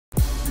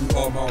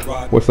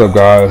What's up,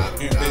 guys?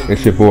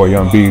 It's your boy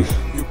Young Beast.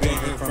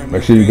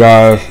 Make sure you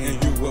guys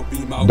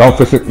don't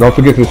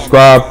forget to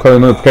subscribe, cut the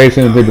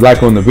notifications, hit the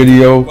like on the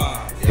video.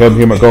 Help me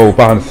hit my goal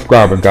 500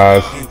 subscribers,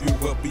 guys.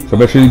 So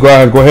make sure you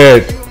guys go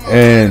ahead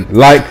and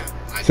like,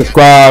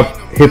 subscribe,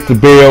 hit the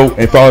bell,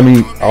 and follow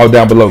me all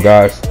down below,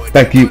 guys.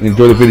 Thank you.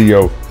 Enjoy the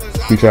video.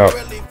 Peace out.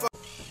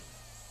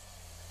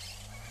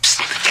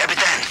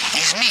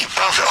 It's me,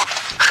 Pavel.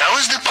 How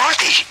is the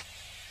party?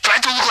 Try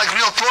to look like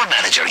real tour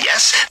manager,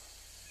 yes?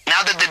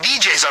 Now that the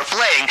DJs are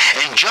playing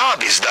and job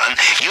is done,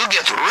 you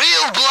get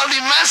real bloody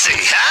messy,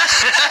 huh?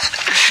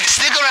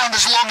 Stick around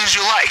as long as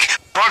you like.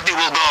 Party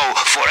will go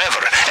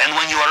forever, and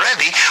when you are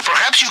ready,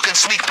 perhaps you can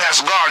sneak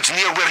past guards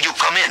near where you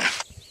come in.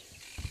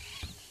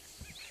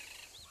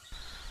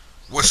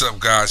 What's up,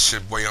 guys? It's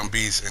your boy Young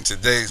Beast. In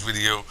today's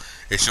video,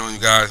 it's showing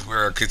you guys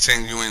we're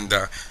continuing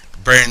the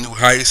brand new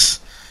heist.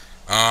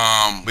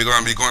 We're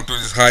going to be going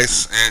through this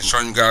heist and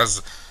showing you guys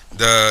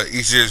the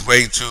easiest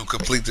way to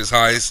complete this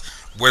heist,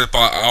 where to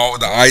find all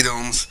the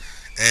items,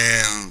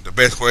 and the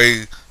best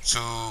way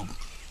to,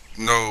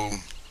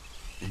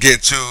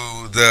 get to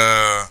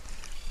the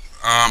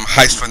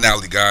heist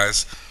finale,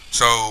 guys.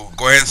 So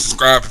go ahead and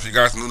subscribe if you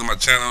guys are new to my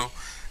channel.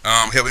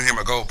 Help me hit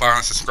my goal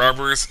 500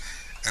 subscribers,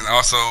 and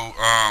also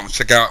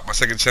check out my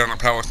second channel,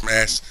 Power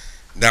Smash,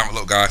 down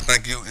below, guys.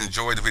 Thank you.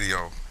 Enjoy the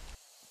video.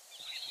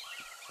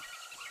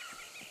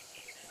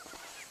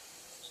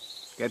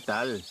 ¿Qué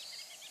tal?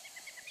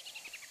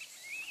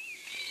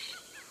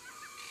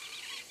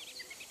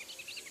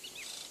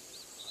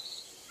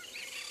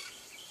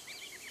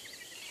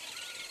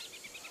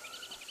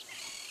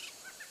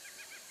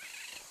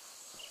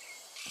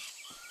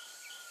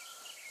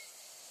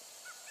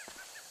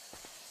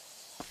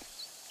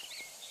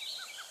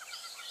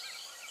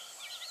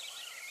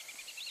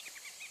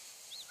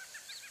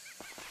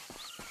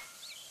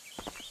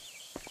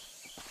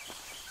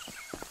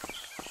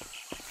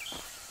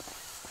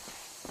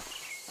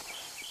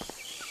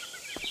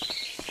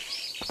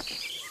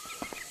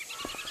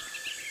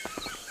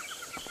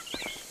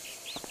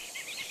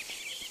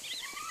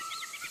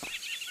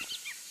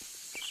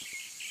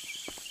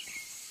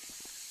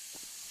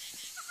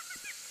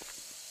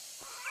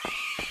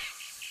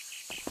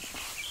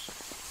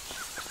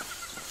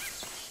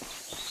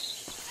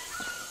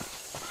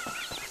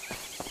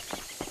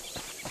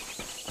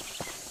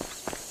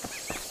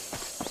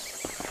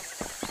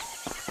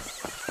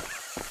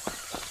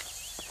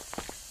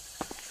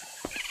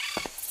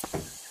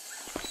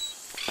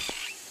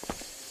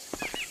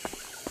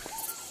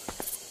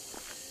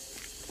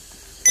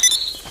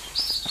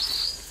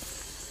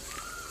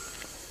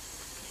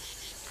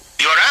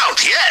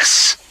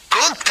 Yes,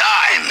 good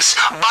times,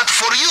 but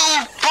for you,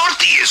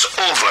 party is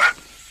over.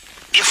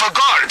 If a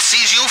guard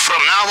sees you from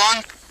now on,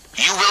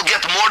 you will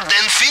get more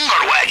than finger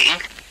wagging.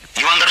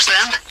 You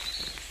understand?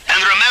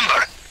 And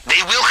remember, they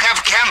will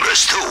have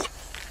cameras too.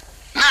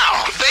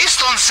 Now,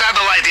 based on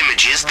satellite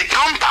images, the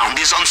compound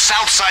is on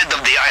south side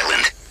of the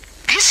island.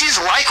 This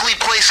is likely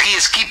place he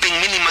is keeping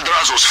Mini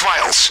Madrazo's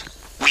files.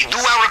 We do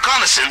our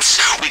reconnaissance,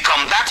 we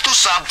come back to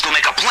sub to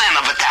make a plan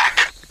of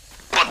attack.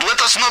 But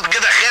let us not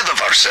get ahead of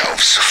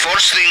ourselves.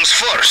 First things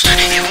first.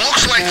 It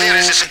looks like there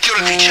is a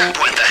security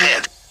checkpoint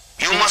ahead.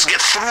 You must get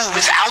through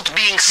without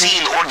being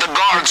seen, or the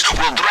guards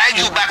will drag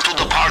you back to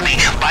the party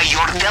by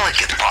your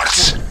delicate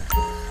parts.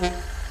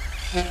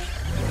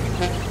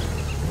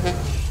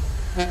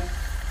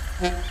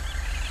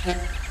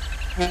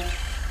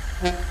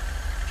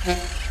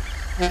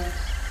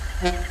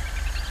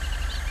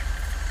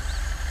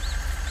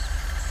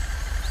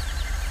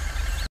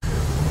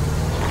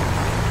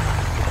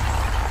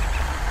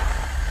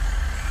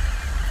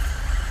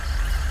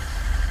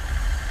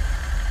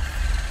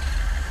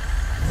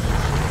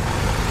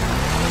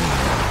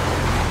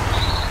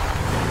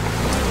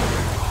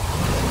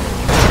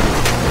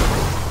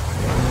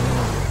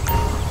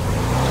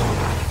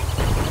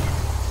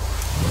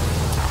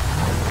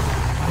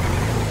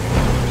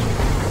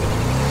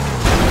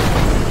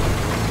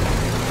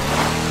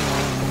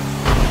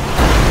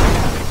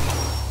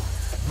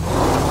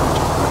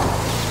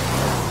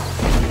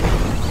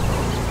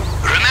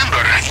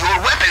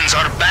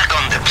 Are back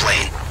on the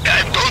plane.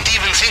 Don't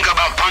even think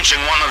about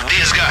punching one of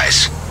these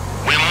guys.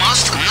 We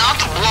must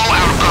not blow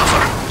our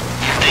cover.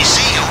 If they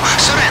see you,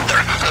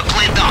 surrender,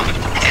 play dumb,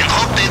 and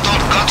hope they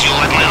don't gut you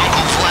like my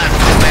Uncle Vlad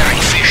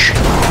preparing fish.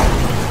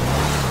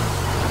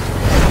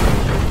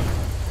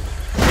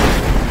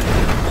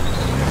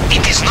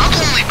 It is not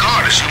only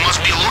cars you must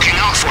be looking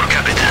out for,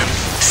 Capitan.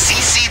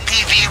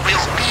 CCTV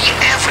will be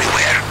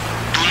everywhere.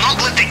 Do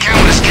not let the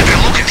cameras get a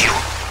look at you.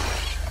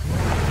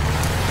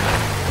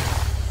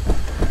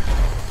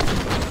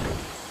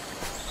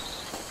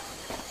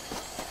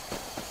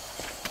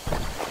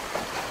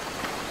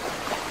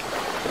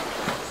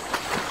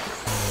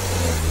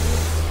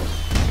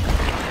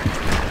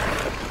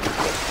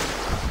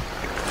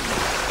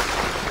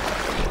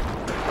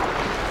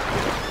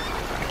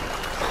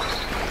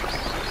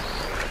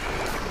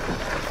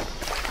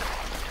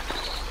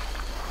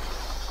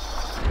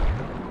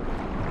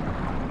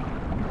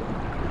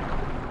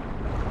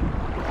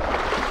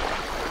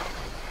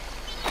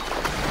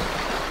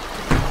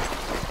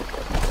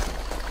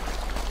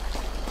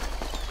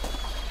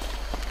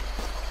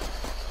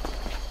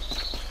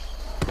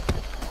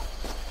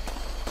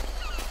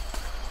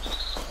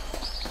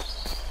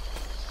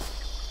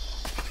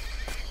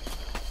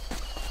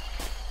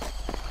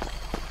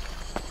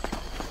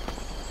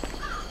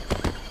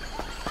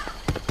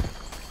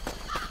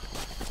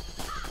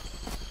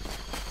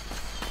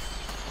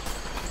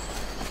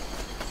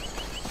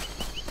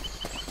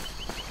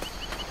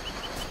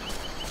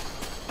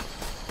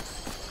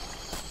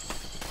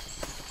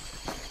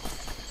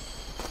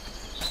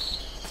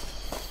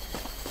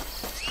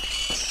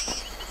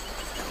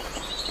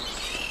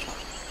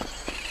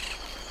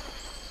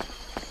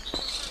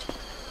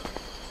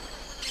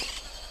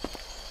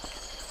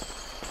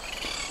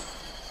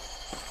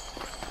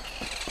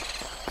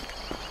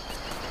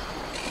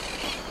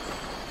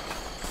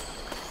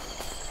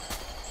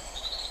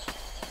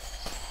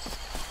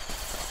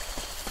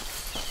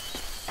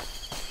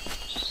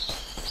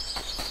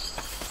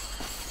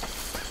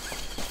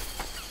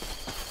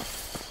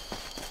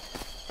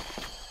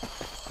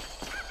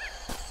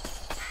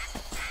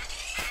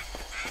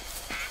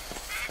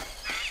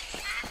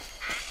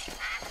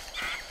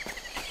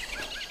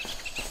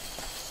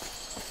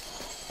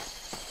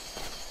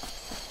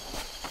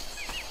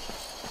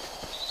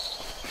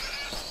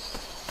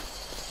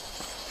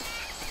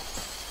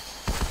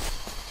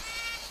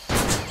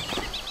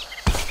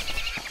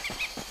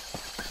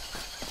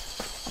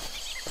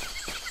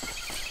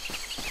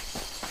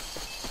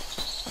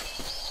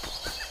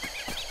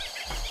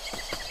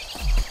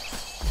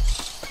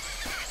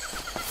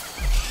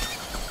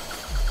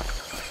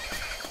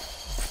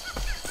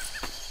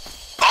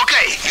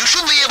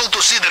 should be able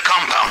to see the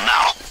compound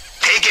now.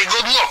 Take a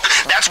good look.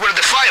 That's where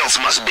the files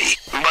must be.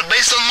 But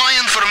based on my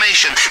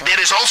information, there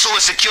is also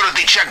a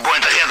security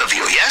checkpoint ahead of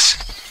you, yes?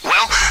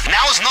 Well,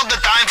 now is not the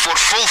time for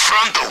full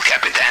frontal,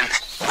 Capitan.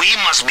 We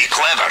must be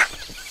clever.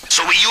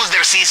 So we use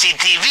their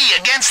CCTV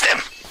against them.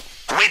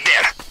 Wait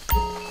there.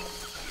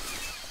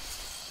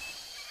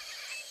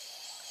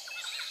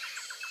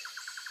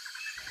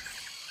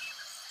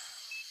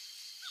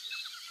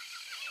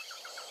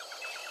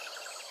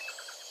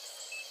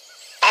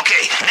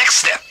 Okay,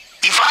 next step.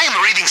 If I am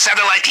reading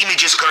satellite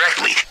images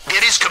correctly,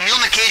 there is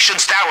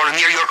communications tower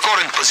near your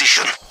current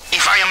position.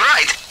 If I am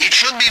right, it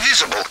should be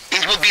visible.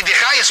 It will be the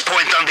highest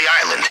point on the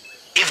island.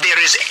 If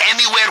there is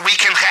anywhere we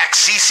can hack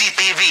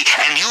CCTV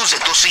and use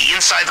it to see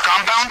inside the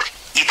compound,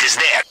 it is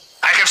there.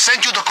 I have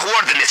sent you the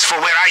coordinates for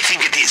where I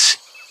think it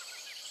is.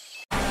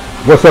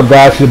 What's up,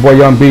 guys? It's your boy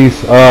Young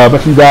Beast.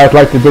 Make sure you guys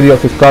like the video,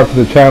 subscribe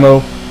to the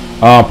channel,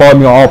 follow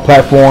me on all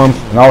platforms,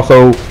 and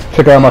also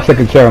check out my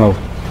second channel.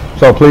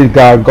 So please,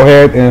 guys, go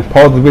ahead and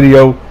pause the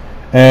video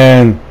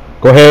and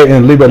go ahead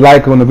and leave a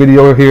like on the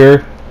video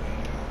here.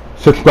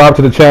 Subscribe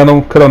to the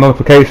channel, click on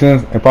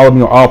notifications, and follow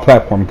me on all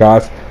platforms,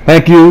 guys.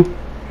 Thank you,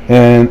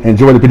 and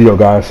enjoy the video,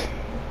 guys.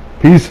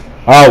 Peace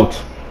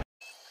out.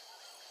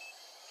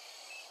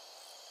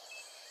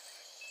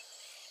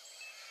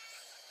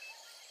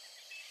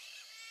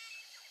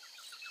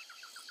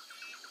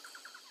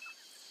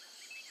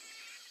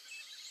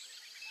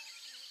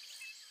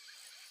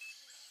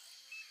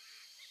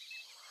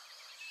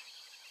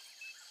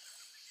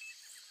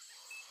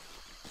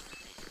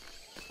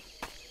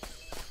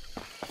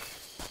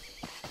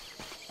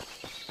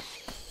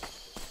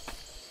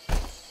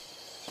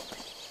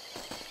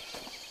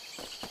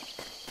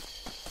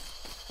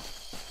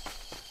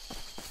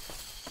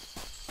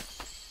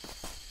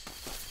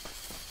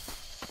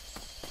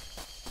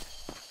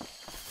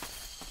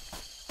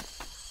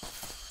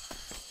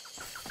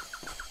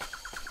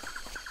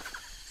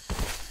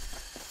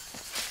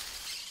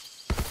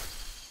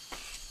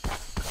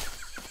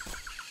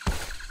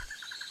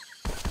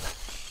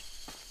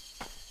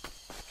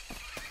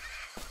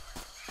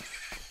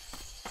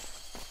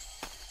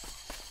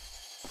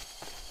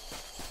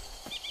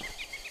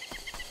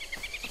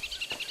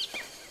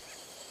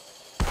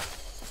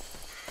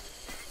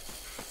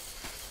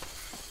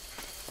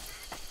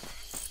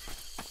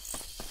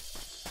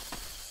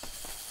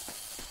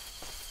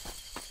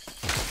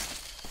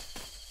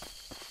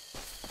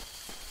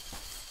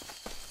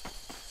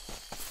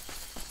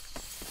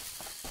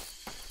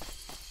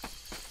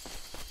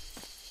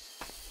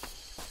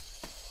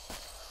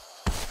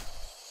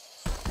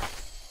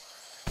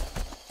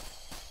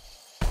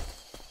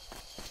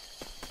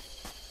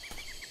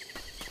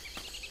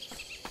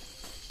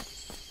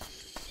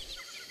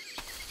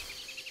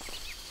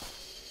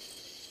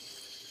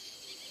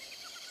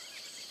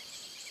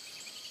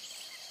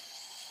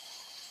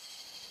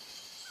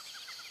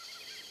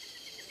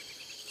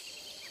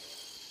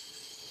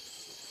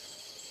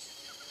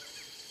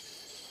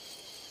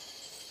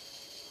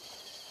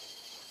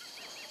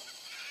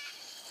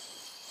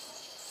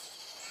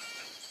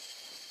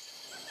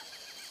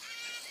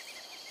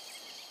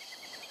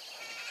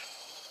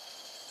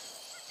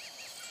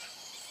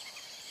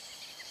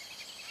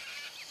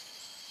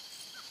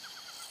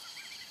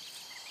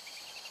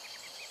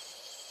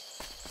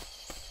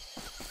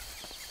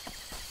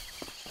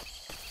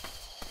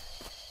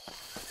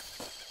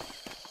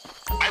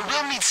 I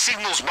will need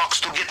signals box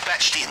to get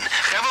patched in.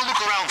 Have a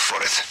look around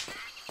for it.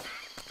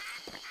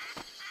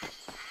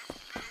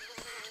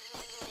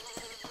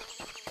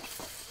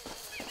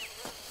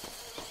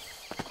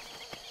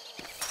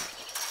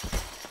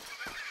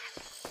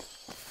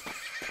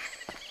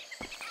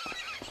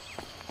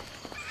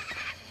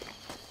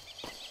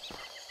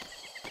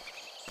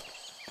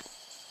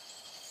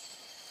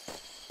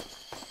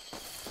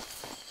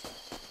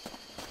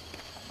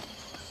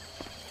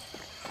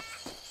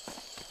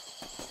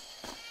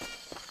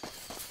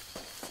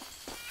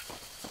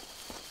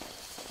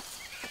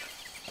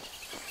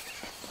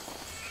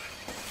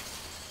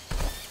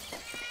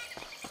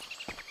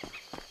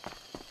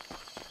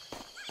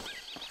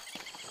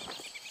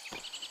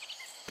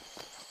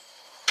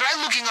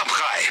 Try looking up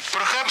high,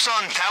 perhaps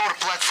on tower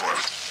platform.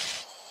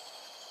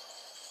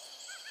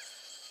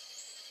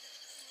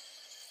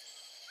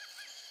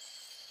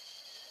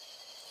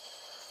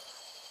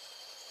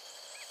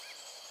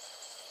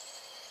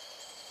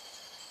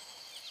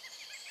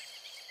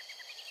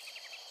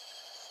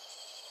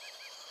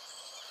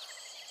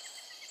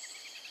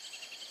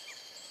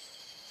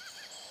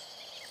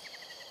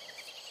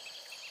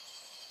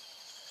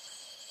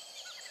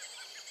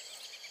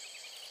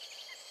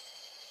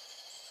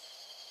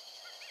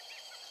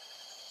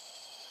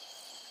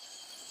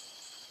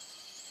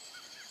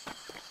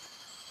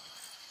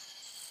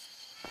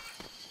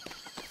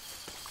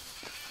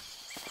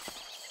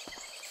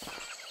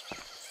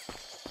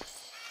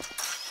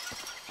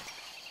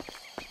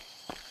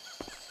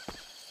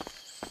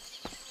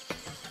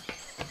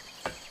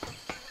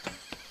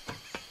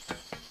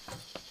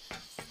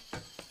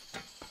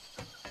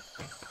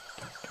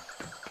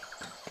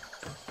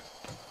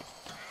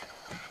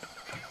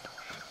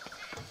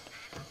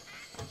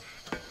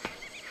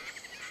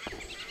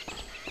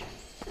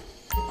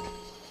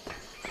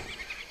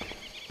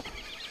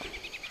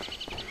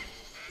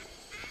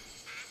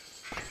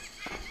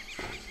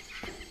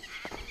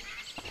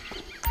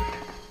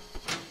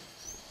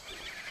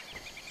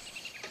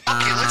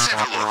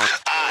 a look.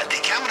 The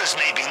cameras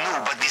may be new,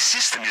 but the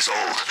system is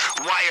old.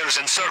 Wires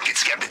and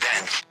circuits can be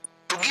done.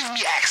 To give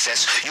me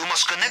access, you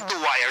must connect the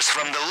wires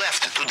from the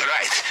left to the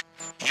right.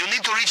 You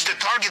need to reach the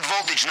target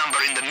voltage number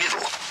in the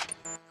middle.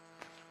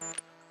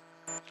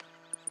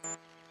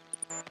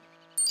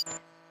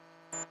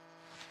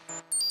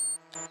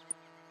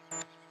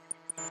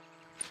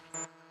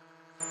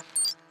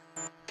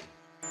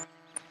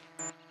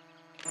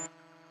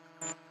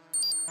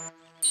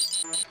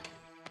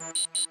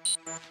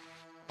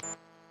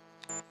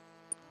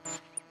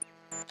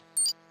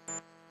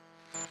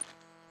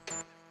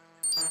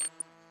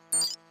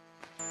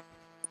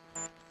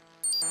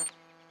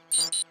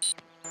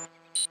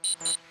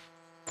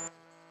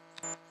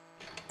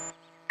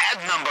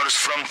 Add numbers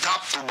from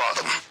top to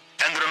bottom.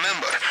 And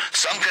remember,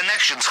 some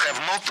connections have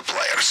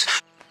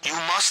multipliers. You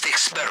must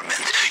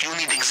experiment. You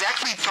need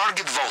exactly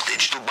target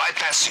voltage to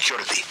bypass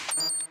security.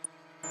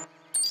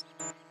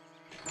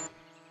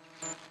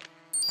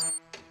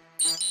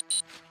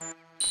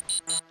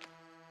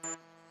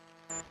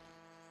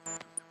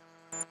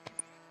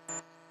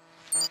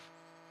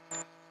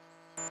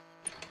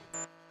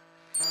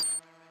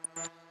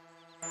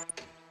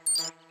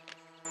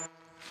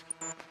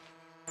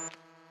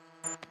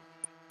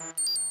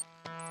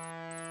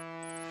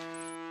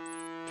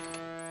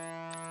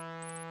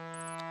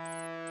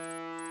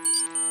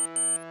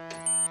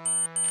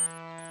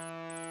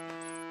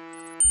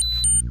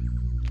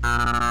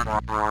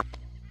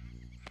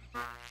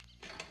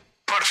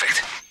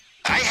 Perfect.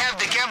 I have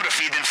the camera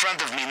feed in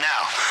front of me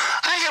now.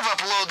 I have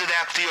uploaded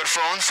app to your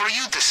phone for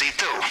you to see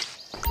too.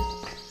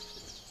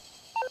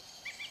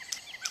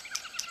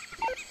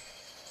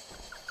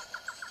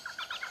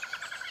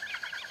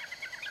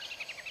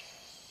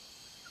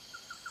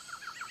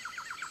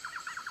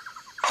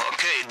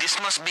 Okay, this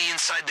must be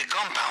inside the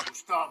compound.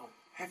 Gustavo,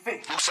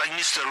 Jefe. Looks like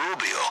Mr.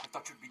 Rubio. I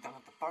thought you'd be done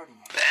at the party,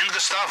 man. And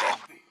Gustavo.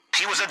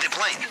 He was at the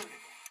plane.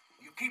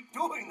 You keep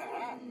doing that,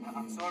 huh?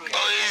 I'm sorry.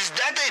 Oh, is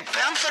that a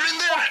panther in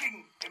there?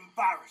 Fucking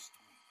embarrassed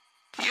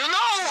me. You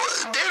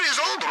know, there is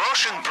old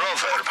Russian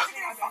proverb.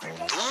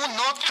 Do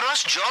not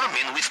trust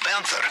German with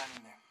panther.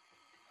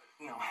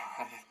 No.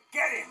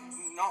 Get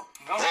in. No.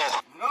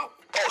 Oh. No.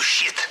 Oh,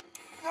 shit.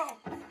 No.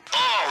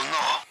 Oh,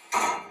 no.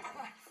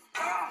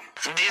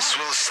 This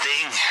will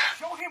sting.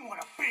 Show him what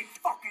a big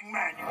fucking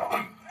man you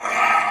are.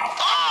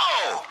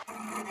 Oh!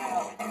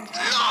 No.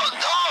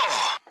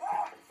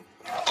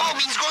 Oh,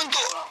 he's going to...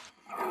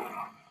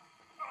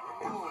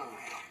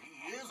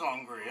 He is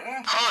hungry,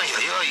 eh?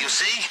 Oh, you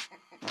see?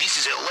 This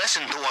is a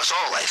lesson to us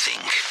all, I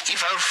think.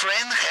 If our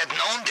friend had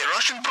known the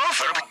Russian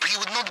proverb, he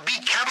would not be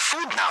cat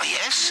food now,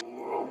 yes?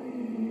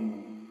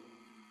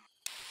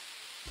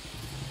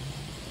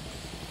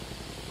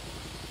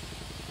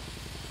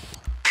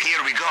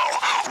 Here we go.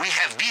 We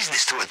have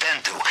business to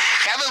attend to.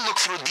 Have a look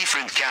through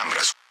different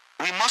cameras.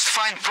 We must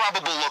find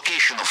probable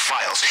location of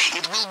files.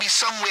 It will be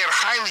somewhere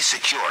highly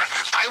secure.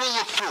 I will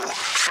look too,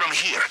 from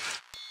here.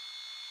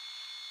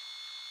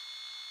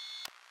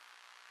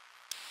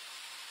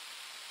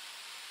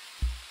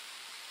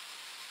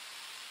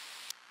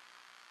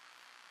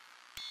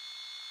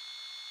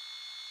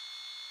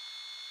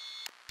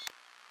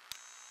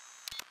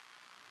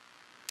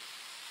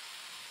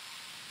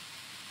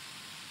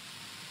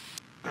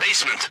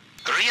 Basement.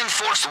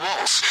 Reinforced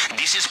walls.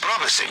 This is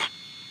promising.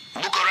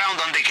 Look around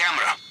on the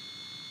camera.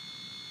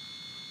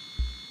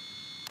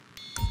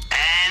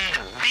 And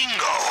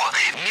bingo!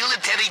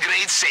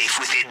 Military-grade safe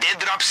with a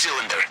dead-drop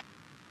cylinder.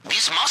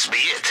 This must be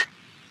it.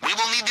 We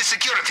will need the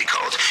security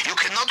code. You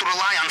cannot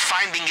rely on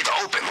finding it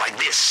open like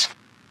this.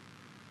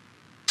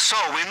 So,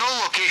 we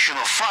know location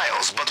of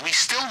files, but we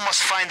still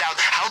must find out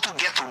how to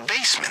get to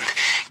basement.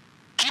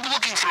 Keep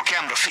looking through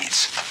camera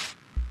feeds.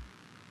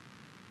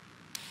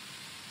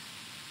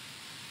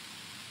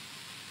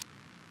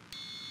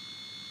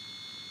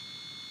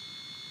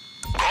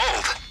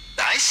 Gold.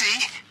 I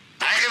see.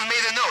 I have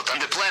made a note on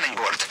the planning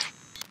board.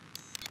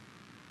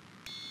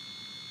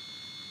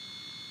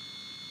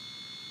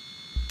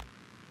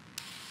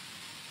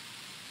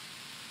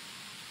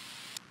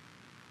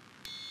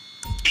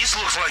 This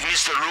looks like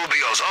Mr.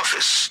 Rubio's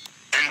office.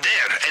 And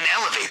there, an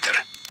elevator.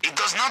 It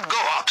does not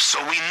go up, so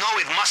we know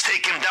it must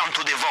take him down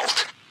to the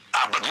vault.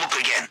 But look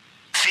again.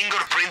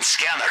 Fingerprint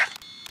scanner.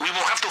 We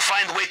will have to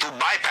find a way to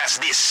bypass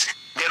this.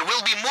 There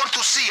will be more to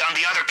see on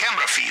the other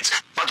camera feeds,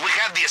 but we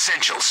have the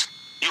essentials.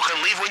 You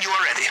can leave when you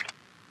are ready.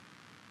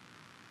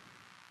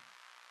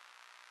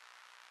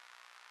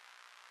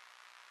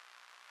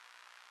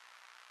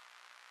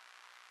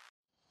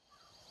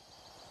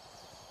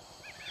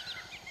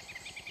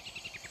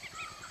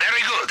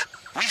 Very good.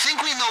 We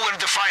think we know where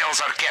the files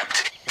are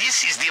kept.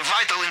 This is the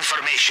vital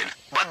information,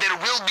 but there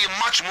will be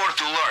much more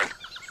to learn.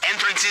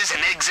 Entrances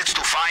and exits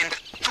to find,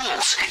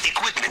 tools,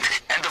 equipment,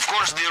 and of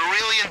course the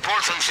really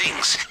important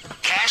things.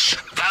 Cash,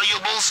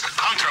 valuables,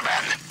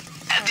 contraband.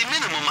 At the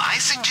minimum, I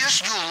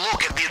suggest you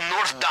look at the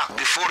north dock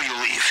before you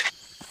leave.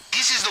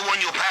 This is the one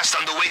you passed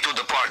on the way to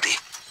the party.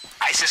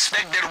 I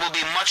suspect there will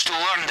be much to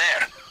learn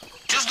there.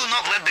 Just do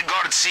not let the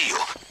guards see you.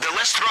 The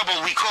less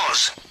trouble we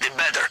cause, the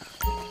better.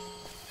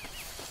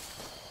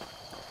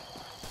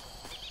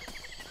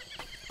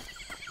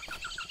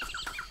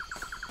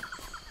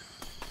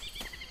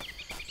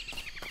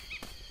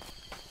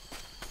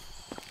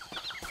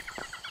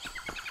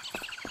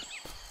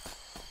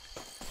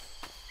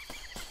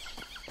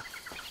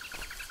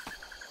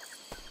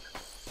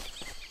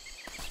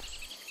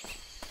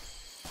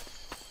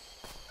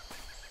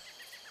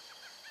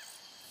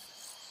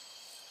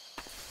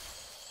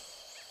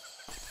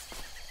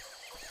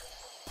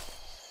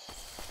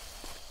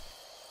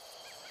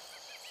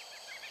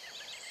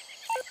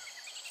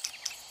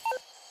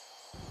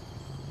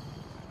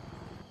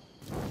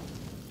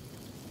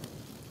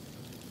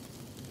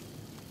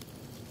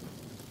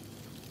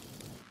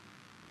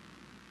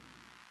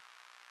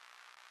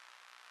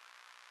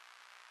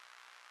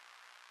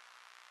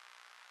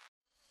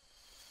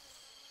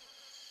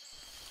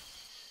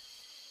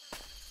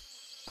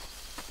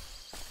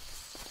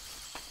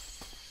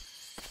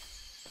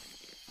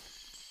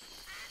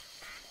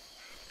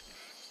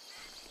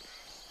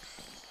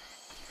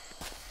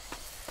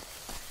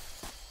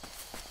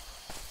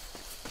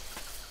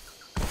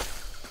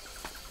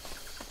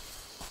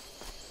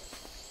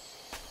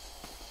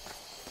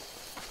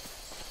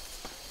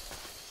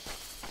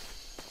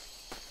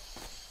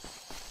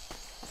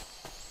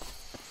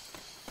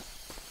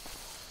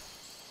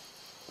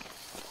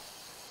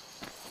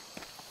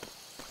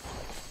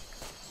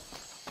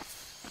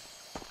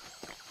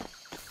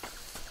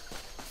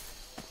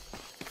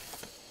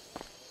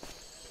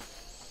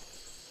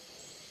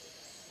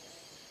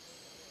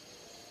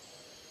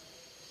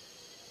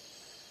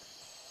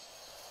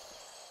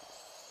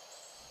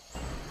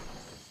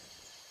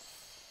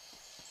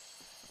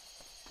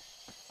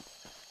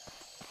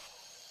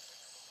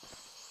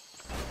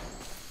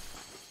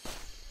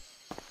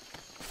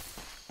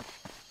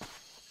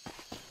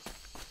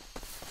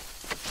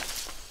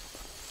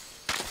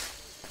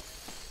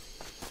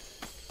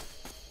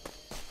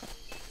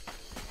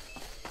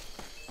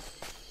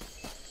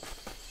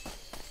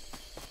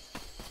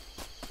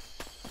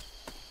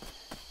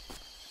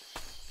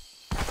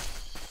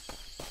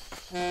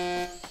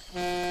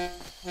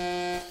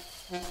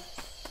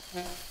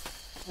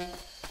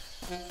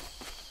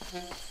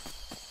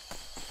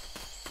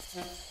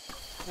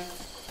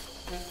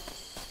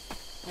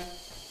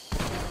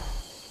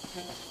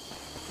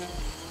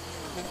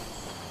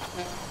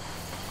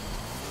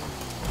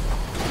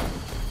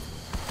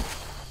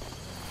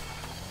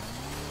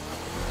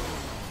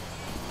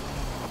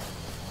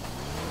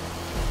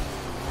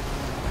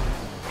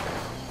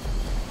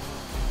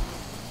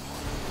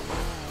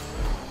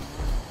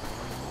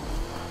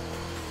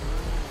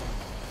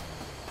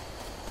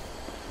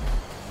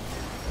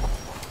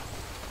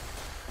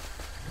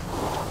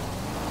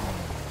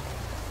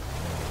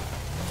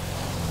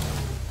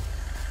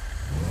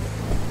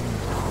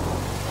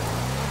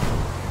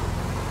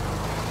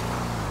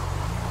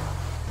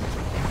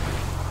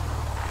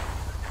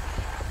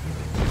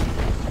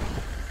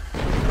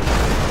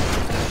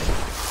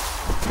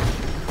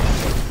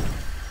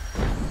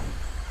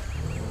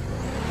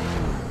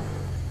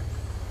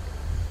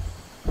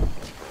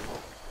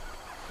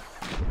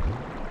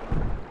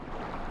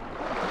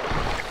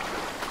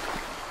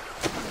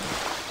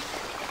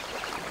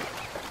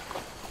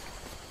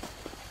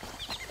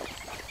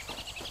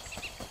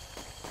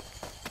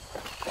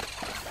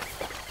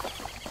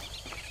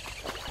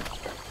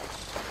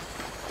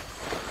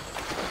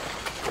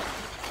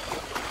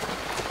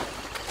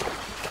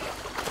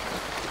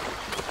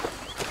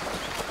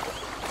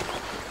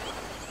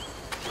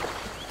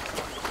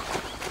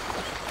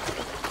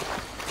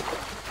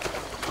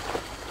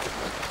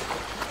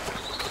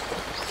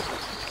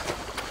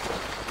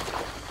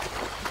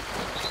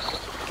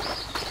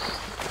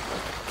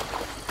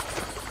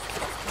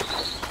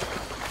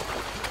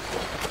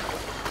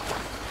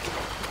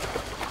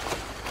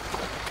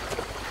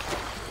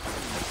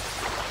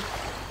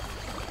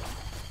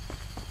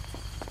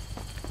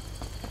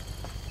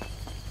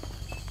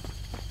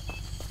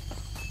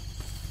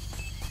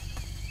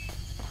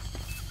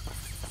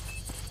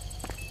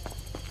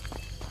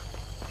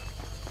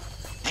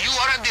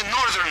 The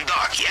northern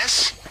dock,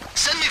 yes?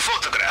 Send me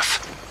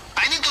photograph.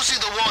 I need to see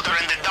the water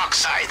and the dock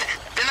side.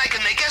 Then I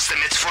can make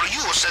estimates for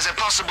use as a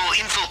possible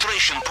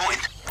infiltration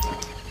point.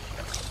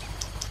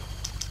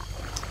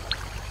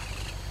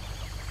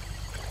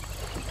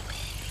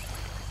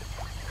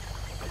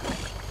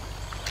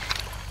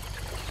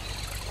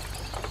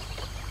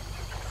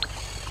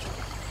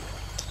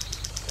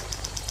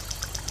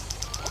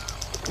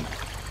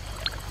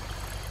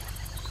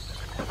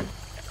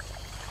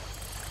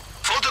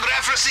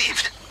 Photograph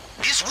received.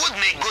 This would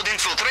make good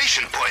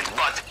infiltration point,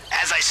 but,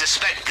 as I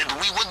suspected,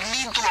 we would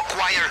need to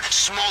acquire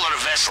smaller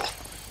vessel.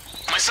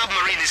 My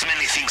submarine is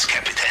many things,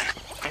 Capitan,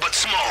 but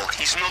small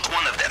is not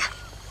one of them.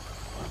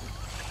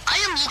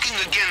 I am looking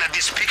again at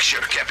this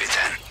picture,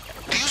 Capitan.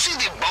 Do you see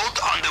the boat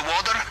on the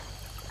water?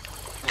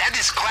 That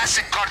is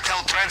classic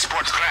cartel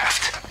transport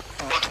craft.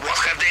 But what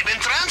have they been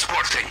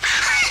transporting?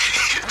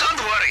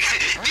 Don't worry,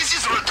 this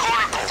is a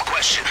rhetorical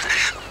question.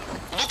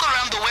 Look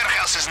around the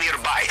warehouses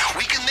nearby.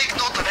 We can make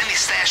note of any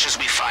stashes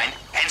we find,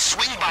 and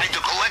swing by to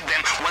collect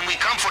them when we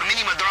come for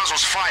Mini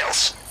Madrazo's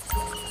files.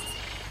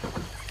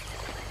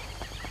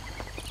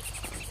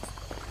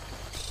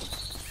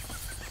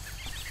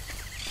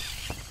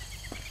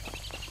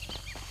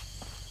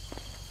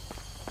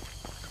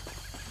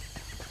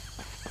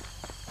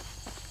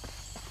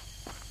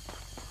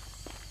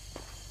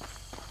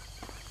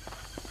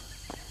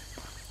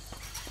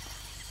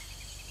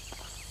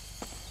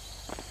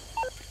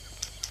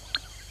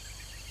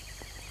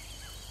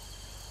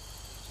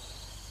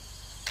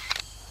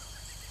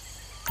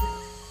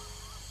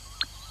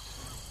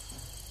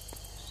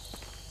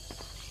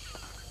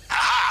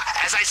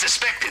 As I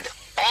suspected,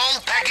 all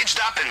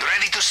packaged up and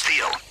ready to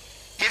steal.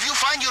 If you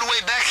find your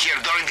way back here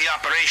during the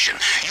operation,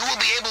 you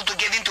will be able to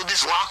get into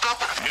this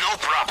lockup, no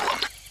problem.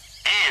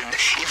 And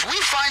if we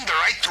find the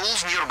right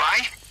tools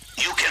nearby,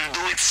 you can do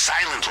it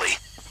silently.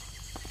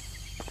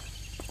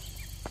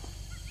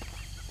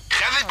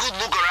 Have a good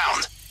look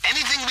around.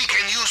 Anything we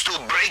can use to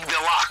break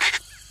the lock.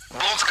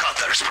 Bolt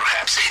cutters,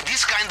 perhaps.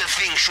 This kind of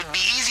thing should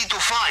be easy to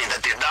find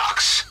at the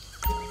docks.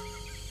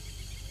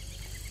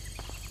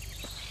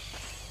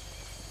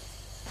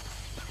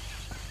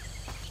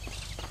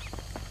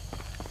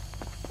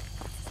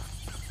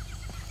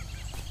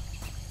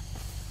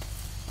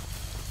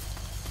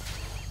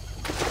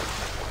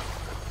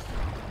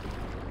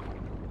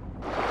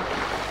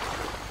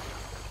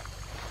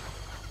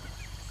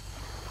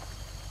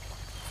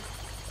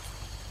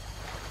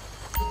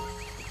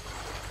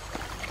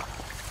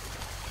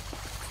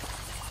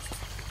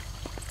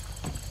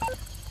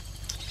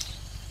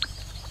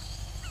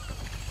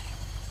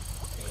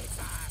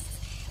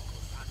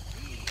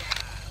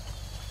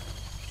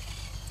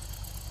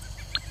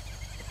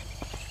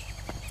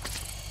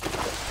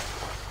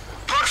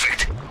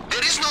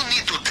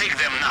 Take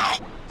them now.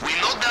 We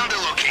note down the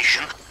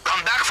location,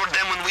 come back for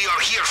them when we are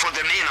here for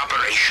the main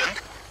operation,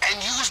 and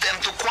use them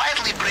to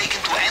quietly break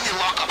into any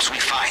lockups we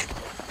find.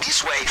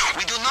 This way,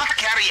 we do not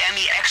carry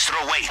any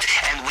extra weight,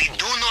 and we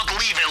do not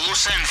leave a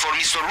loose end for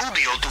Mr.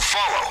 Rubio to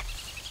follow.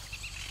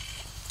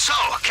 So,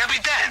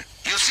 Capitan,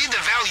 You see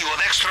the value of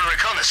extra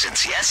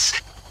reconnaissance,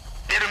 yes?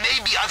 There may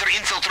be other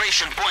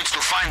infiltration points to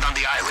find on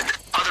the island.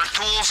 Other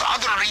tools,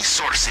 other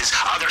resources,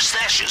 other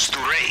stashes to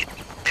raid.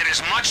 There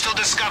is much to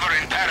discover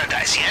in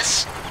Paradise,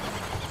 yes?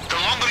 The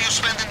longer you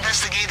spend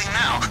investigating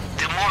now,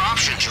 the more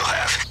options you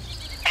have.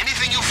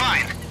 Anything you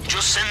find,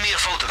 just send me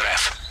a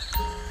photograph.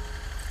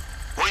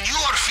 When you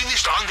are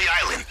finished on the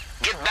island,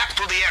 get back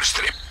to the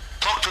airstrip.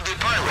 Talk to the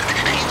pilot.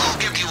 He will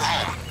get you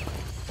home.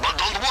 But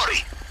don't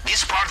worry.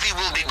 This party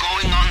will be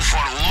going on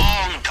for a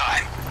long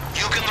time.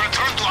 You can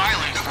return to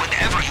island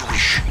whenever you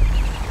wish.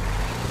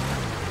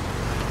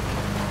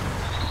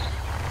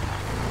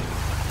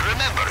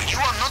 Remember, you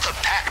are not a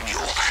pack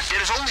mule.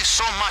 There is only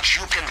so much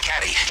you can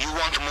carry. You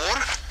want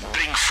more?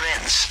 Bring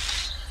friends.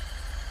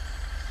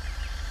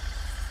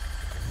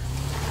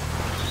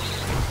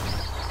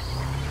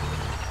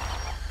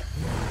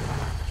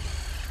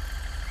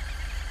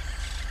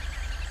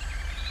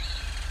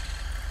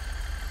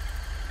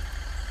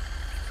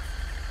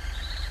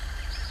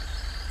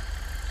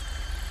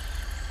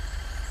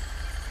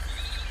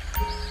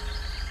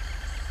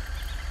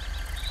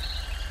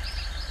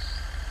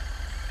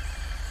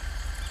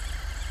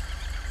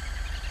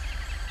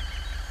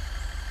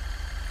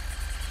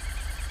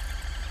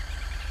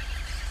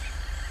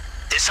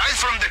 Aside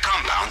from the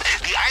compound,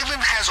 the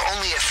island has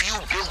only a few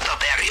built-up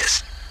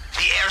areas.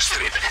 The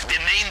airstrip, the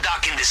main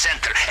dock in the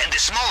center, and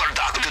the smaller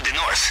dock to the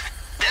north.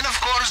 Then, of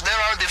course, there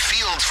are the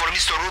fields for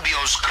Mr.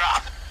 Rubio's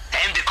crop,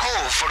 and the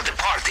cove for the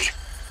party.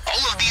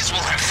 All of these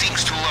will have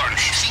things to learn,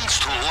 things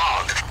to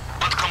log.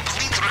 But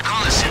complete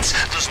reconnaissance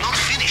does not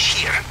finish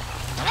here.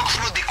 Look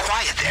through the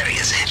quiet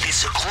areas, the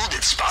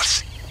secluded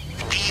spots.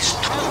 These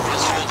too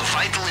will hold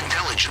vital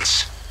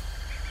intelligence.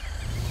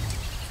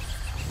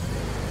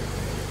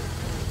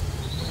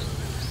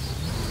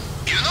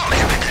 You know,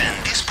 Captain,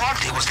 this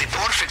party was the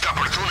perfect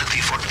opportunity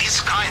for this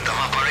kind of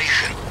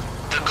operation.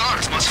 The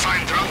guards must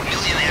find drunk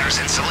millionaires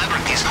and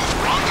celebrities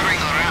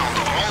wandering around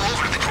all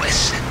over the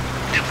place.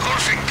 The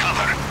perfect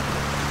cover.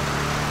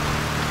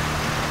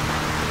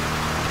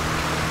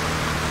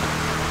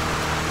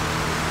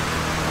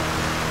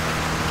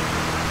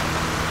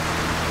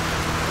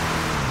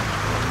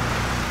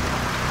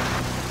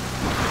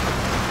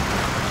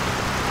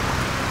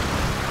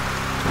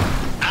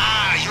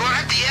 Ah, you're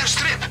at the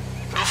airstrip.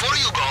 Before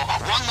you go,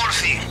 one more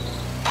thing.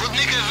 Could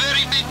make a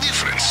very big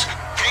difference.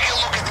 Take a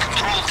look at the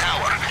control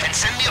tower and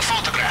send me a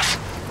photograph.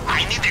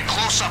 I need a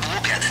close-up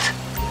look at it.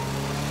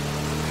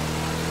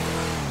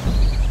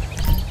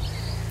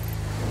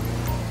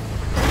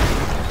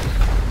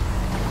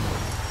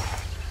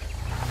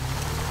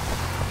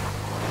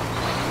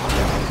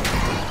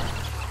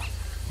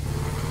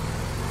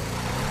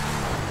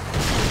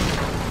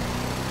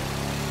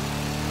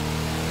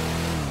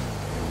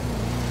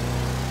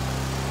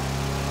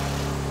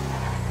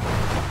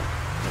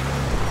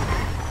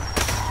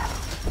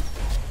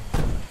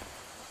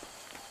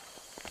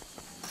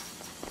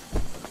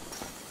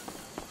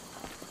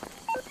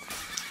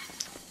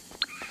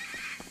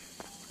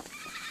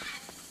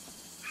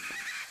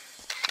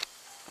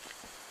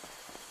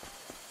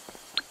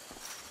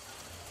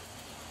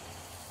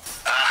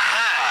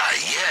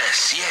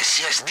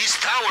 Yes, this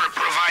tower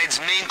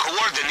provides main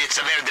coordinates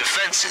of air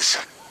defenses.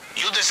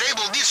 You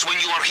disable this when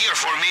you are here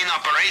for main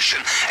operation,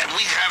 and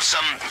we have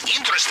some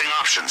interesting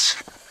options.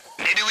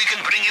 Maybe we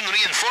can bring in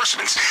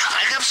reinforcements.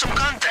 I have some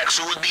contacts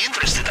who would be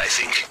interested, I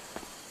think.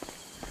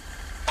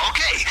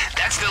 Okay,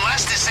 that's the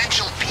last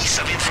essential piece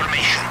of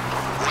information.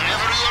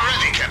 Whenever you are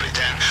ready,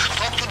 Capitan,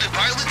 talk to the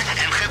pilot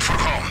and head for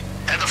home.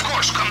 And of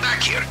course, come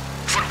back here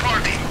for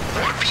partying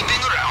or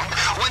peeping around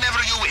whenever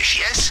you wish,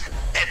 yes?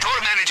 A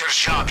tour manager's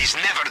job is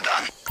never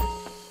done.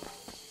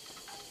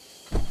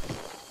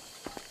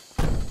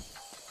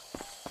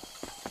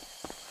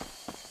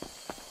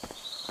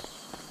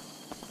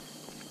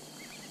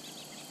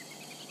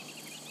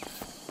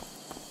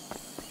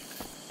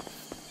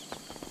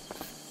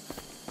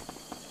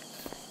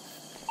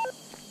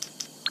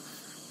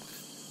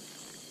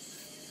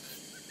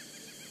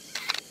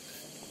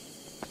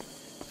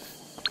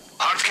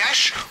 Hard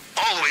cash?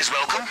 Always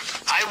welcome.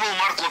 I will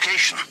mark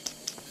location.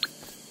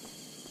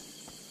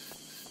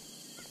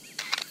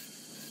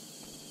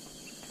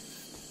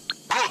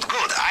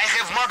 Good. I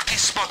have marked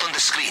this spot on the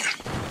screen.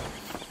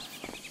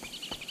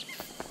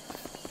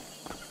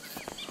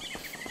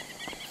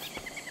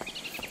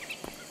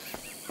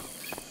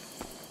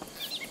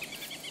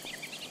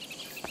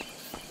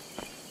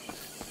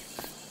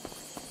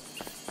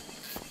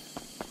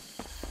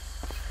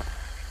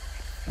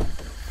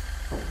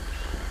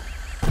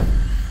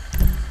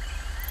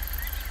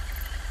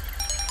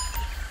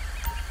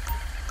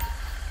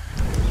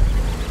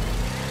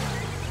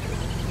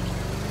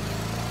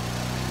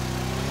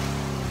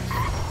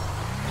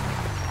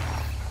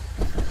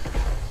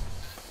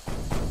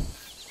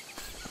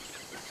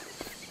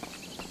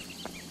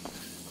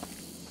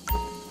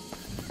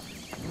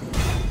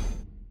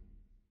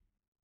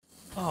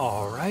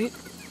 All right,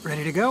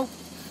 ready to go?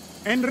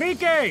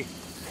 Enrique!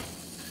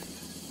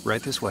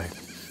 Right this way.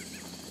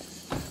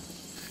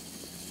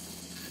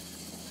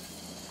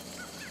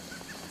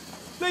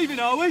 leaving,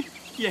 are we?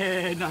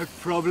 Yeah, no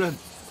problem.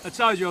 I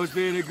told you I was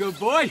being a good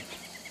boy.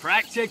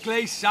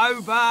 Practically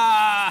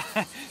sober.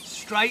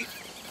 Straight,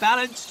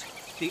 balanced,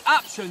 the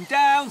ups and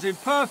downs in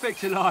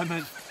perfect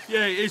alignment.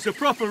 Yeah, it's a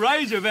proper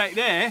rager back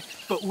there,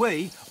 but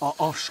we are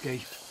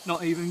off-ski.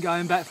 Not even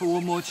going back for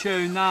one more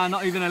tune, nah,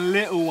 not even a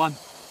little one.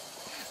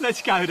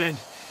 Let's go then.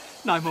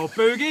 No more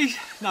boogies,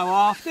 no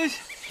afters,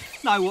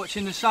 no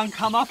watching the sun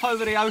come up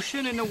over the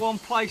ocean in the one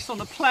place on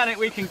the planet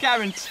we can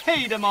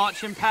guarantee the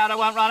marching powder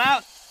won't run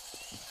out.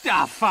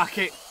 Ah, fuck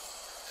it.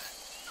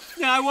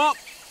 You know what?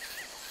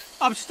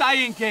 I'm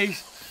staying,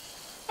 geez.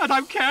 I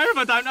don't care if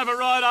I don't have a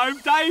ride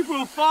home. Dave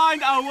will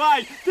find a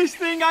way. This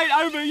thing ain't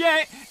over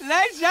yet.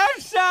 Let's have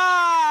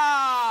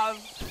some!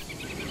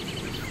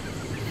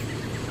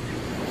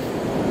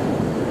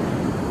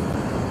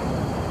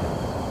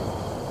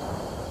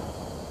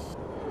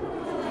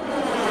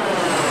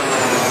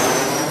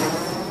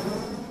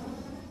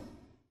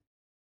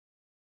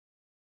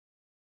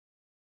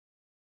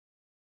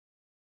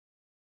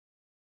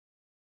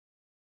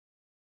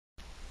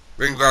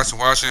 Thank you guys for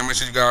watching. Make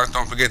sure you guys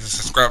don't forget to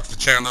subscribe to the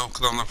channel,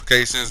 click on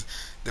notifications,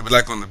 leave a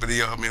like on the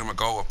video, help me with my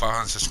goal of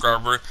 500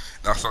 subscribers.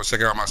 And also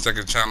check out my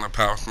second channel,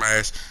 Power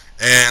Smash,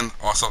 and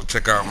also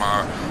check out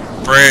my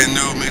brand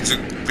new music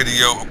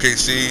video,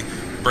 OKC,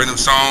 brand new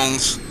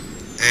songs.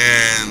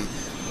 And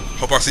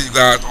hope I see you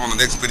guys on the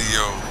next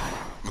video,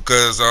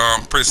 because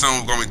pretty soon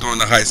we're gonna be doing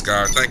the heist,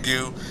 guys. Thank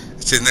you.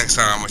 See you next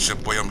time. It's your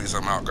boy Young Beast.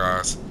 I'm out,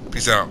 guys.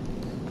 Peace out.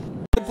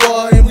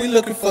 Boy, and we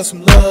looking for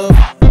some love.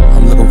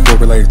 I'm looking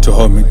for a lady to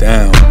hold me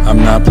down. I'm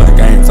not playing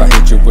games, I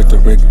hit you with the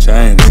Rick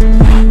James.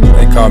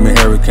 They call me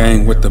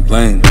Hurricane with the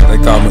bling. They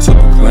call me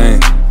Super Clean.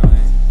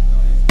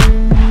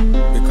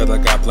 Because I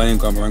got bling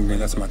going ring,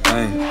 that's my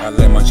thing. I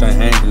let my chain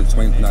hang in the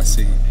swing when I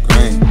see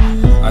green.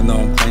 I know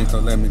I'm clean, so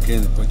let me get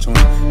in the between.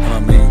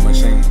 I'm a mean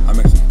machine, I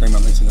make some scream, I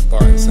listen to the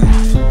bar and sing.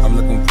 I'm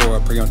looking for a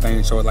pretty young thing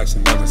to show it like she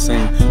never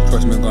seen.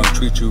 Trust me, I'm gonna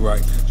treat you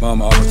right.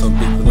 Mama always told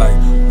me like,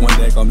 one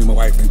day I'm gonna be my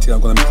wife until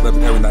I'm gonna be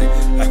clubbing every night.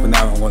 Like for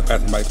now, I'm gonna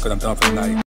pass the mic because I'm done for the night.